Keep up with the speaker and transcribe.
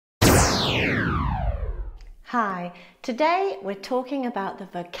Hi, today we're talking about the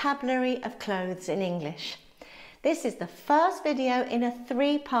vocabulary of clothes in English. This is the first video in a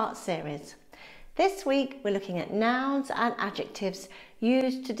three-part series. This week we're looking at nouns and adjectives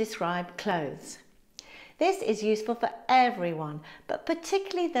used to describe clothes. This is useful for everyone, but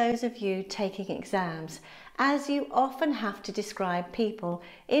particularly those of you taking exams, as you often have to describe people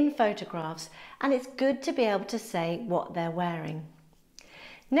in photographs, and it's good to be able to say what they're wearing.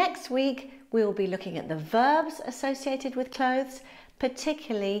 Next week, we will be looking at the verbs associated with clothes,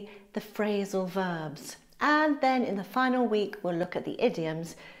 particularly the phrasal verbs. And then in the final week, we'll look at the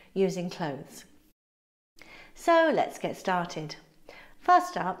idioms using clothes. So let's get started.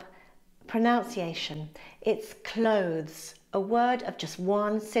 First up, pronunciation. It's clothes, a word of just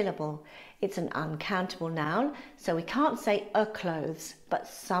one syllable. It's an uncountable noun, so we can't say a clothes, but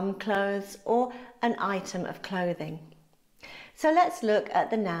some clothes or an item of clothing. So let's look at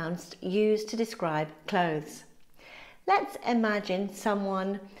the nouns used to describe clothes. Let's imagine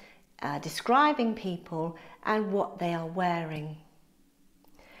someone describing people and what they are wearing.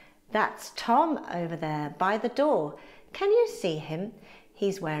 That's Tom over there by the door. Can you see him?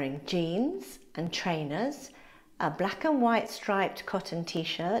 He's wearing jeans and trainers, a black and white striped cotton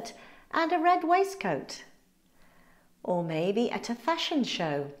t-shirt and a red waistcoat. Or maybe at a fashion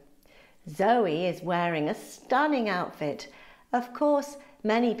show. Zoe is wearing a stunning outfit. Of course,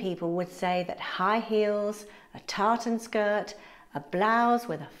 many people would say that high heels, a tartan skirt, a blouse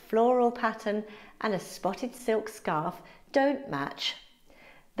with a floral pattern and a spotted silk scarf don't match.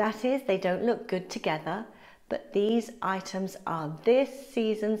 That is, they don't look good together, but these items are this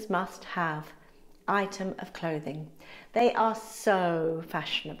season's must-have item of clothing. They are so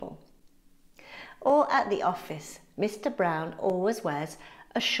fashionable. Or at the office, Mr. Brown always wears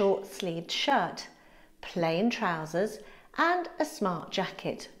a short-sleeved shirt, plain trousers, and a smart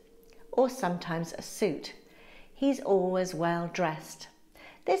jacket, or sometimes a suit. He's always well dressed.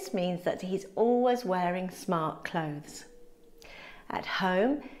 This means that he's always wearing smart clothes. At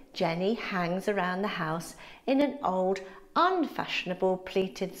home, Jenny hangs around the house in an old, unfashionable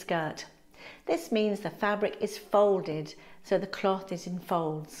pleated skirt. This means the fabric is folded, so the cloth is in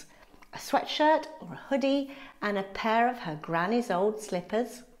folds. A sweatshirt or a hoodie and a pair of her granny's old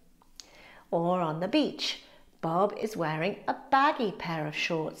slippers. Or on the beach, Bob is wearing a baggy pair of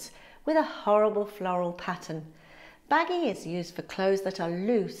shorts with a horrible floral pattern. Baggy is used for clothes that are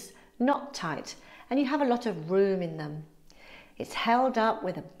loose, not tight, and you have a lot of room in them. It's held up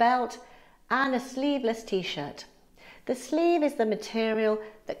with a belt and a sleeveless t-shirt. The sleeve is the material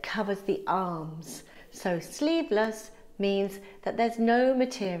that covers the arms, so sleeveless means that there's no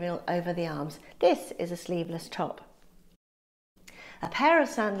material over the arms. This is a sleeveless top. A pair of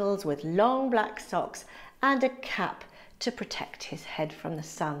sandals with long black socks and a cap to protect his head from the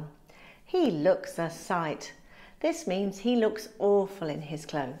sun. He looks a sight. This means he looks awful in his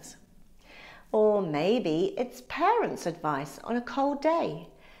clothes. Or maybe it's parents' advice on a cold day.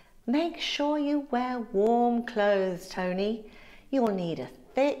 Make sure you wear warm clothes, Tony. You'll need a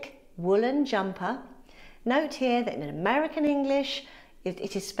thick woolen jumper. Note here that in American English,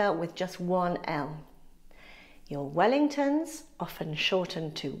 it is spelt with just one L. Your Wellingtons, often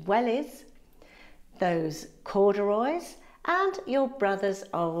shortened to wellies, those corduroys, and your brother's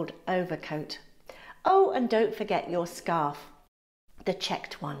old overcoat. Oh, and don't forget your scarf, the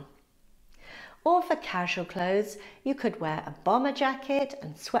checked one. Or for casual clothes, you could wear a bomber jacket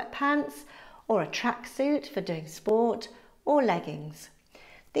and sweatpants, or a tracksuit for doing sport, or leggings.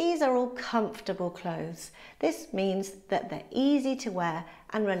 These are all comfortable clothes. This means that they're easy to wear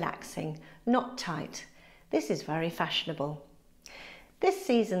and relaxing, not tight. This is very fashionable. This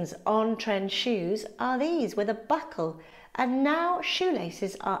season's on-trend shoes are these with a buckle, and now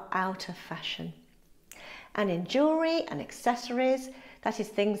shoelaces are out of fashion. And in jewellery and accessories, that is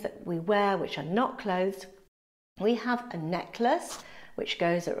things that we wear which are not clothes, we have a necklace which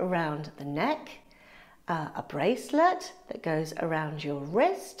goes around the neck, a bracelet that goes around your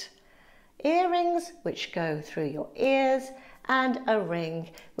wrist, earrings which go through your ears, and a ring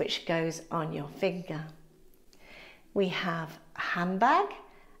which goes on your finger. We have a handbag,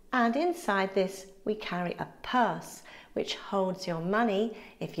 and inside this we carry a purse which holds your money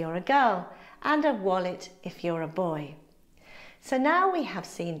if you're a girl and a wallet if you're a boy. So now we have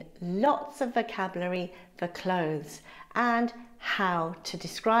seen lots of vocabulary for clothes and how to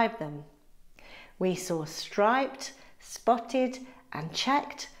describe them. We saw striped, spotted and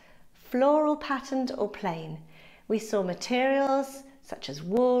checked, floral patterned or plain. We saw materials such as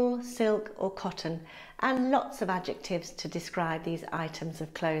wool, silk or cotton, and lots of adjectives to describe these items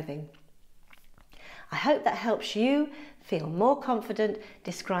of clothing. I hope that helps you feel more confident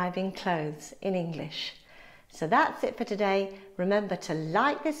describing clothes in English. So that's it for today. Remember to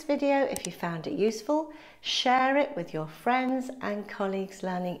like this video if you found it useful, share it with your friends and colleagues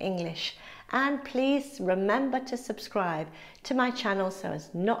learning English, and please remember to subscribe to my channel so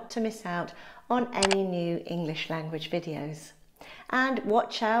as not to miss out on any new English language videos. And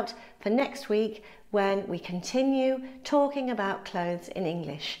watch out for next week when we continue talking about clothes in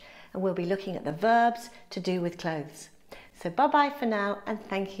English, and we'll be looking at the verbs to do with clothes. So bye bye for now, and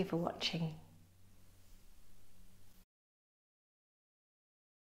thank you for watching.